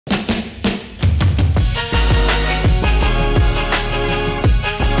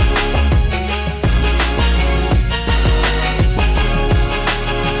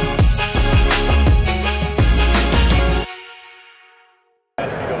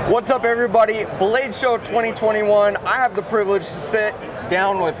What's up, everybody? Blade Show 2021. I have the privilege to sit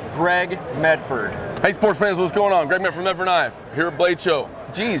down with Greg Medford. Hey, sports fans, what's going on? Greg Medford from Medford Knife here at Blade Show.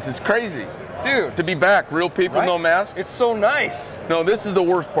 Jeez, it's crazy. Dude. To be back, real people, right? No masks. It's so nice. No, this is the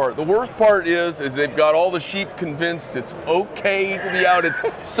worst part. The worst part is they've got all the sheep convinced it's okay to be out. It's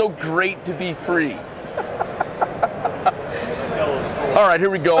so great to be free. All right, here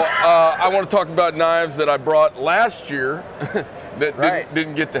we go. I want to talk about knives that I brought last year that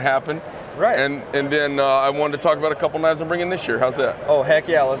didn't get to happen. Right. And then I wanted to talk about a couple knives I'm bringing this year. How's that? Oh, heck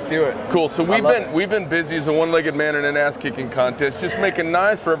yeah, let's do it. Cool. So we've been busy as a one-legged man in an ass-kicking contest, just making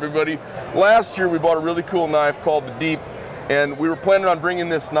knives for everybody. Last year we bought a really cool knife called the Deep, and we were planning on bringing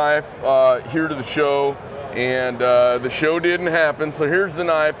this knife here to the show, and the show didn't happen. So here's the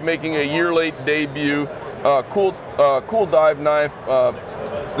knife, making a year-late debut. Cool dive knife.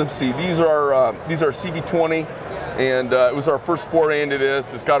 Let's see. These are CD20. And it was our first foray into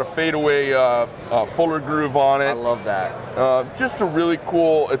this. It's got a fadeaway fuller groove on it. I love that. Just a really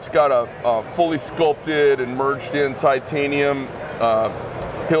cool, it's got a fully sculpted and merged in titanium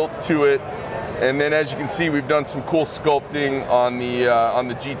hilt to it. And then as you can see, we've done some cool sculpting on the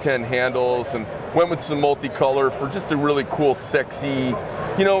G10 handles and went with some multicolor for just a really cool, sexy,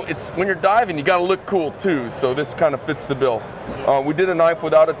 you know, it's when you're diving, you gotta look cool too. So this kind of fits the bill. We did a knife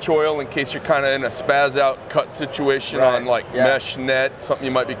without a choil in case you're kind of in a spaz out cut situation on like mesh net, something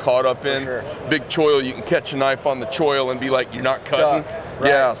you might be caught up in. Sure. Big choil, you can catch a knife on the choil and be like, you're not cutting. Right.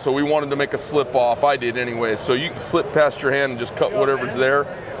 Yeah, so we wanted to make a slip off. I did anyway. So you can slip past your hand and just cut whatever's there.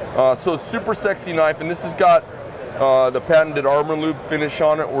 So super sexy knife, and this has got the patented Armor Lube finish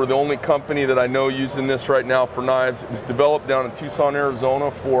on it. We're the only company that I know using this right now for knives. It was developed down in Tucson,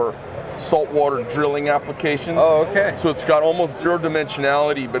 Arizona for saltwater drilling applications. Oh, okay. So it's got almost zero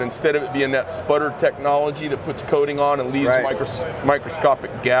dimensionality, but instead of it being that sputter technology that puts coating on and leaves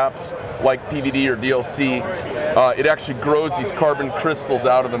microscopic gaps like PVD or DLC, it actually grows these carbon crystals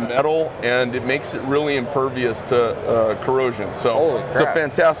out of the metal, and it makes it really impervious to corrosion. So it's a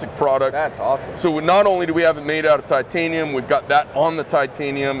fantastic product. That's awesome. So not only do we have it made out of titanium, we've got that on the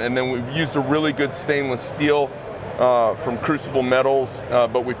titanium, and then we've used a really good stainless steel from Crucible Metals,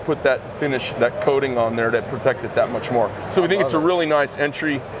 but we've put that finish, that coating on there to protect it that much more. So we think it's a really nice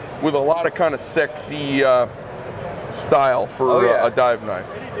entry with a lot of kind of sexy style for a dive knife.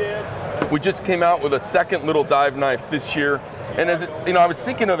 We just came out with a second little dive knife this year, and as it, you know, I was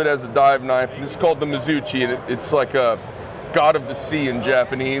thinking of it as a dive knife. This is called the Mizuchi, and it's like a god of the sea in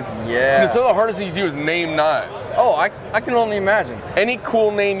Japanese. Yeah. And so the hardest thing to do is name knives. Oh, I can only imagine. Any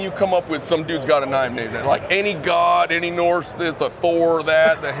cool name you come up with, some dude's got a knife named it. Like any god, any Norse, the Thor,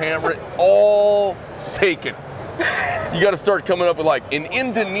 that, the hammer, all taken. You got to start coming up with, like, in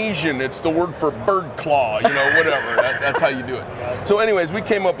Indonesian, it's the word for bird claw, you know, whatever. That's how you do it. So anyways, we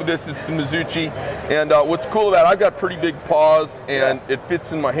came up with this. It's the Mizuchi. And what's cool about it, I've got pretty big paws, and it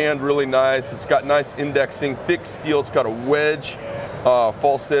fits in my hand really nice. It's got nice indexing, thick steel. It's got a wedge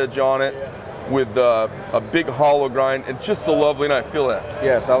false edge on it with a big hollow grind. It's just a lovely knife. Feel that?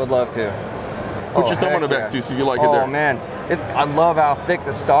 Yes, I would love to. Put your thumb on the back too, so if you like it there. Oh man, I love how thick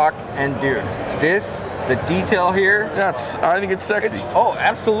the stock, and dude, the detail here. I think it's sexy. Oh,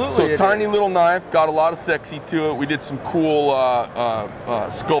 absolutely. So tiny little knife, got a lot of sexy to it. We did some cool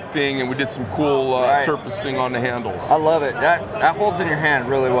sculpting, and we did some cool surfacing on the handles. I love it. That holds in your hand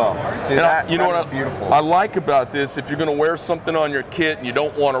really well. Dude, you know what beautiful. I like about this, if you're gonna wear something on your kit and you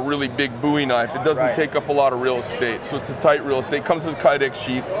don't want a really big Bowie knife, it doesn't take up a lot of real estate. So it's a tight real estate. Comes with a Kydex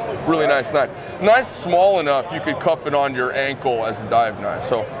sheath. Really nice knife. Knife's small enough you could cuff it on your ankle as a dive knife.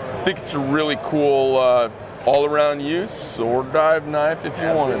 So I think it's a really cool all-around use or dive knife if you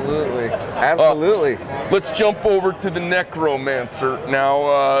want it. Absolutely. Let's jump over to the Necromancer.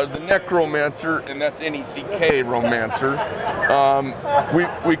 Now, the Necromancer, and that's N-E-C-K Romancer.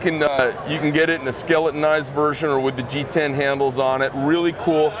 You can get it in a skeletonized version or with the G10 handles on it. Really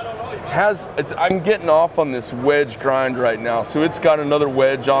cool. I'm getting off on this wedge grind right now, so it's got another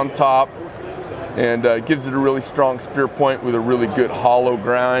wedge on top, and gives it a really strong spear point with a really good hollow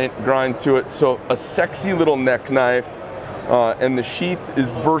grind to it. So a sexy little neck knife, and the sheath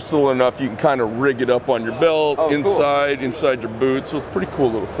is versatile enough you can kind of rig it up on your belt, inside your boots. So it's a pretty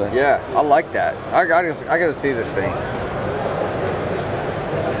cool little thing. Yeah, I like that. I gotta see this thing.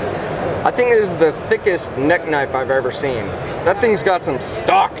 I think it is the thickest neck knife I've ever seen. That thing's got some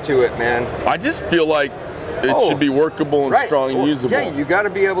stock to it, man. I just feel like it should be workable and strong and usable. Yeah, you got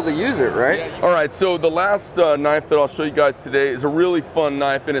to be able to use it, right? All right, so the last knife that I'll show you guys today is a really fun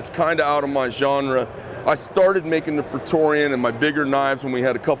knife, and it's kind of out of my genre. I started making the Praetorian and my bigger knives when we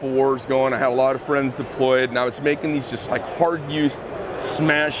had a couple wars going. I had a lot of friends deployed, and I was making these just like hard use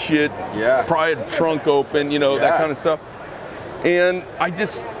smash shit, Yeah. pry a trunk open, you know, that kind of stuff. And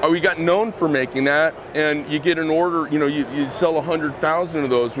we got known for making that, and you get an order, you know, you sell 100,000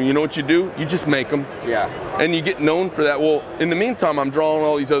 of those. Well, you know what you do? You just make them. Yeah. And you get known for that. Well, in the meantime, I'm drawing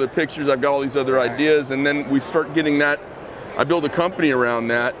all these other pictures. I've got all these other ideas, and then we start getting that. I build a company around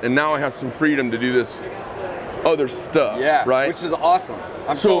that, and now I have some freedom to do this other stuff. Yeah. Right. Which is awesome.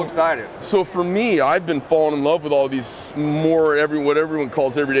 I'm so excited. So for me, I've been falling in love with all these what everyone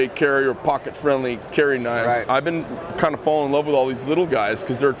calls everyday carry or pocket-friendly carry knives. Right. I've been kind of falling in love with all these little guys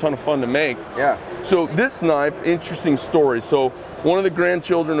because they're a ton of fun to make. Yeah. So this knife, interesting story. So one of the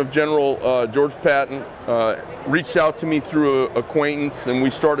grandchildren of General George Patton reached out to me through an acquaintance, and we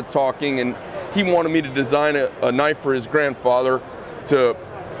started talking, and he wanted me to design a knife for his grandfather to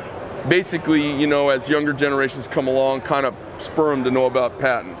basically, you know, as younger generations come along, kind of spur them to know about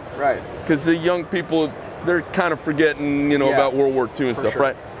Patton. Right. Because the young people, they're kind of forgetting, you know, about World War II and stuff,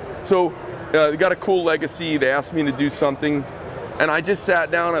 right? So they got a cool legacy. They asked me to do something, and I just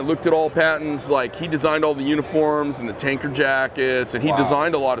sat down. I looked at all Patton's, like he designed all the uniforms and the tanker jackets, and he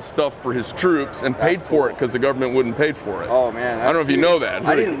designed a lot of stuff for his troops and paid for it because the government wouldn't pay for it. Oh man, I don't know if you know that.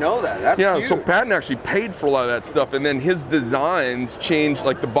 I didn't know that. That's huge. So Patton actually paid for a lot of that stuff, and then his designs changed,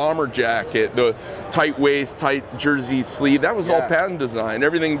 like the bomber jacket, the tight waist, tight jersey sleeve. That was all Patton design.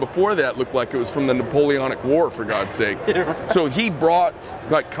 Everything before that looked like it was from the Napoleonic War, for God's sake. So he brought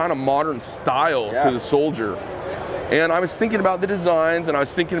like kind of modern style to the soldier. And I was thinking about the designs, and I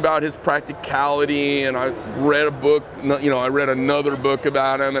was thinking about his practicality, and I read a book, you know, I read another book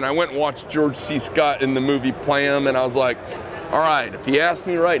about him, and I went and watched George C. Scott in the movie Play 'Em, and I was like, all right, if he asked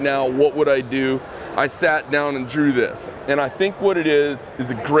me right now, what would I do? I sat down and drew this. And I think what it is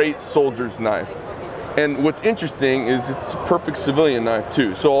a great soldier's knife. And what's interesting is it's a perfect civilian knife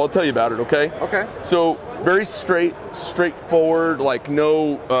too. So I'll tell you about it, okay? Okay. So very straightforward, like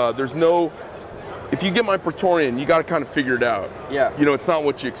there's no, if you get my Praetorian, you got to kind of figure it out. Yeah. You know, it's not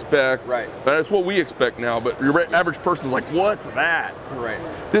what you expect. Right. But it's what we expect now. But your average person's like, what's that? Right.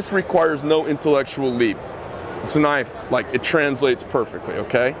 This requires no intellectual leap. It's a knife, like it translates perfectly,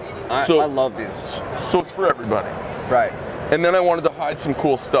 okay? I love these. So it's for everybody. Right. And then I wanted to hide some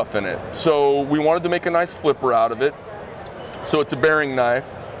cool stuff in it. So we wanted to make a nice flipper out of it. So it's a bearing knife.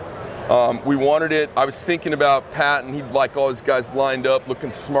 We wanted it, I was thinking about Patton, he'd like all his guys lined up,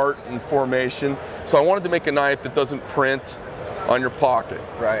 looking smart in formation. So I wanted to make a knife that doesn't print on your pocket.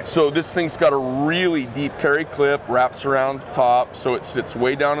 Right. So this thing's got a really deep carry clip, wraps around the top, so it sits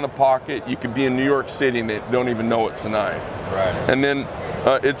way down in the pocket. You could be in New York City and they don't even know it's a knife. Right. And then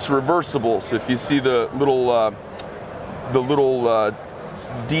it's reversible, so if you see the little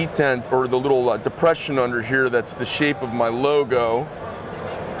detent, or the little depression under here, that's the shape of my logo.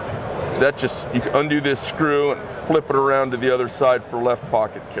 That just, you can undo this screw and flip it around to the other side for left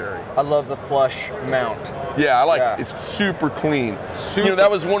pocket carry. I love the flush mount. Yeah, I like it. It's super clean. You know,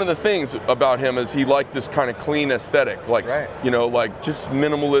 that was one of the things about him, is he liked this kind of clean aesthetic, like, you know, like just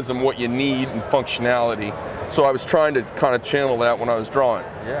minimalism, what you need, and functionality. So I was trying to kind of channel that when I was drawing.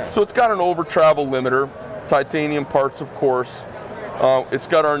 Yeah. So it's got an over travel limiter, titanium parts, of course. It's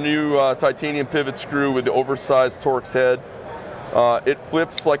got our new titanium pivot screw with the oversized Torx head. It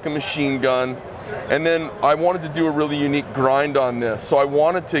flips like a machine gun. And then I wanted to do a really unique grind on this. So I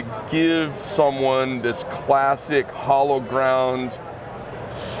wanted to give someone this classic hollow ground,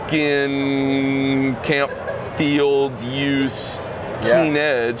 skin, camp field use, clean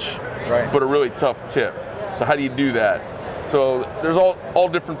edge, but a really tough tip. So how do you do that? So there's all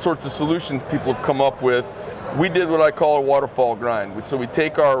different sorts of solutions people have come up with. We did what I call a waterfall grind. So we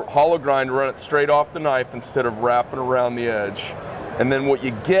take our hollow grind, run it straight off the knife instead of wrapping around the edge. And then what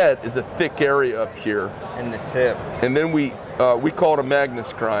you get is a thick area up here. And the tip. And then we call it a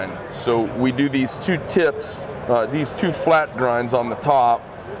Magnus grind. So we do these two tips, these two flat grinds on the top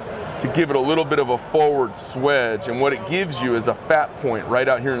to give it a little bit of a forward swedge. And what it gives you is a fat point right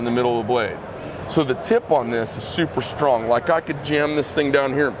out here in the middle of the blade. So the tip on this is super strong. Like I could jam this thing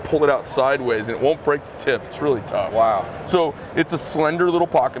down here and pull it out sideways and it won't break the tip. It's really tough. Wow. So it's a slender little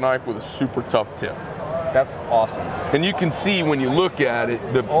pocket knife with a super tough tip. That's awesome. And you can see when you look at it,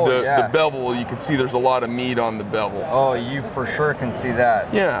 the bevel, you can see there's a lot of meat on the bevel. Oh, you for sure can see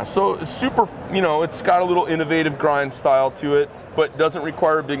that. Yeah, so it's super, you know, it's got a little innovative grind style to it, but doesn't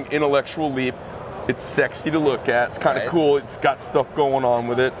require a big intellectual leap. It's sexy to look at. It's kind of cool. It's got stuff going on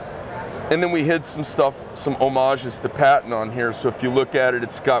with it. And then we hid some stuff, some homages to Patton on here. So if you look at it,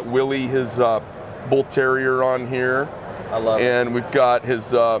 it's got Willie, his bull terrier, on here. I love it. And we've got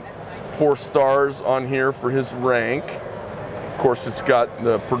his 4 stars on here for his rank. Of course, it's got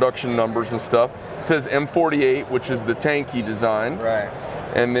the production numbers and stuff. It says M48, which is the tank he designed. Right.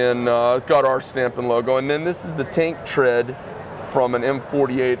 And then it's got our stamp and logo. And then this is the tank tread from an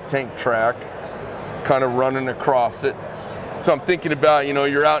M48 tank track, kind of running across it. So I'm thinking about, you know,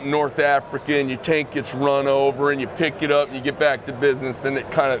 you're out in North Africa and your tank gets run over and you pick it up and you get back to business, and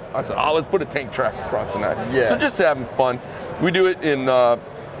it kind of, I said, oh, let's put a tank track across the knife. Yeah. So just having fun. We do it in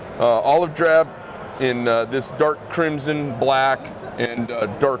olive drab, in this dark crimson, black, and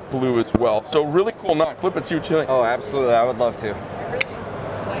dark blue as well. So really cool knife. Flip it, see what you think. Oh, absolutely, I would love to.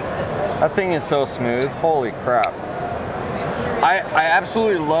 That thing is so smooth, holy crap. I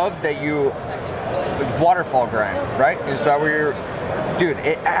absolutely love that you waterfall grind, right? Is that where you're, dude,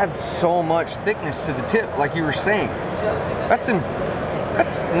 it adds so much thickness to the tip, like you were saying. That's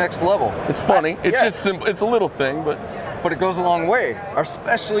next level. It's funny. It's yeah. just simple. It's a little thing, but it goes a long way,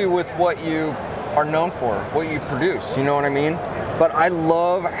 especially with what you are known for, what you produce, you know what I mean? But I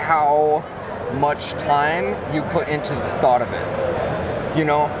love how much time you put into the thought of it, you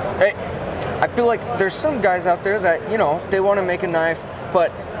know? I feel like there's some guys out there that, you know, they want to make a knife, but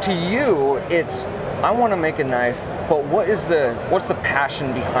to you, it's, I want to make a knife, but what's the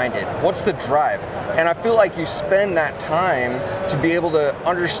passion behind it? What's the drive? And I feel like you spend that time to be able to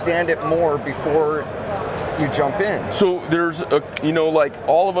understand it more before you jump in. So there's a, you know, like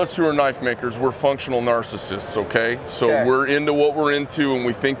all of us who are knife makers, we're functional narcissists, okay? So we're into what we're into and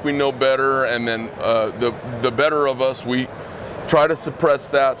we think we know better, and then the better of us, we try to suppress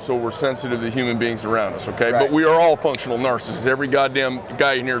that so we're sensitive to human beings around us, okay? Right. But we are all functional narcissists. Every goddamn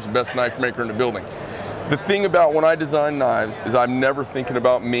guy in here is the best knife maker in the building. The thing about when I design knives is I'm never thinking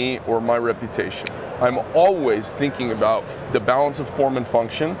about me or my reputation. I'm always thinking about the balance of form and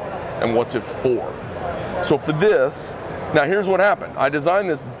function and what's it for. So for this, now here's what happened. I designed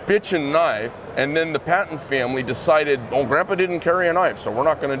this bitchin' knife, and then the patent family decided, oh, Grandpa didn't carry a knife, so we're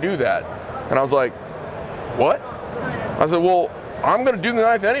not gonna do that. And I was like, what? I said, well, I'm going to do the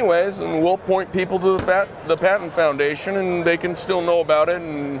knife anyways, and we'll point people to the patent foundation, and they can still know about it.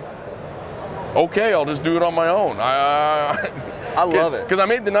 And okay, I'll just do it on my own. I love it because I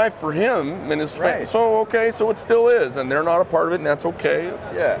made the knife for him and his friends. So okay, so it still is, and they're not a part of it, and that's okay.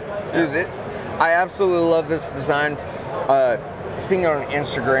 Yeah, dude, I absolutely love this design. Seeing it on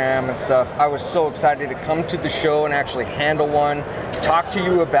Instagram and stuff, I was so excited to come to the show and actually handle one, talk to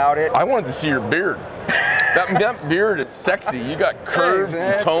you about it. I wanted to see your beard. That beard is sexy. You got curves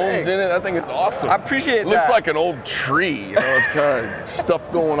and tones in it. That thing is awesome. I appreciate that. It looks like an old tree. You know, it's kind of stuff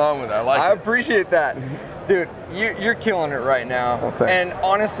going on with it. I appreciate that. Dude, you're killing it right now. Well, thanks. And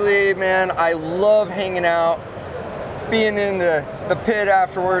honestly, man, I love hanging out, being in the pit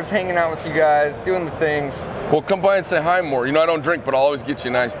afterwards, hanging out with you guys, doing the things. Well, come by and say hi more. You know, I don't drink, but I'll always get you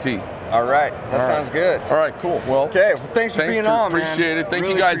a nice tea. All right, that sounds good. All right, cool. Well, okay. Well, thanks for being on, man. Appreciate it. Thank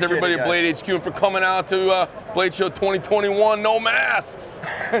you guys, everybody at Blade HQ, and for coming out to Blade Show 2021. No masks.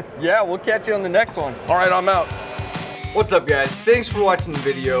 Yeah, we'll catch you on the next one. All right, I'm out. What's up, guys? Thanks for watching the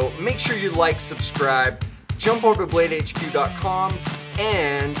video. Make sure you like, subscribe, jump over to bladehq.com,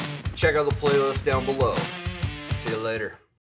 and check out the playlist down below. See you later.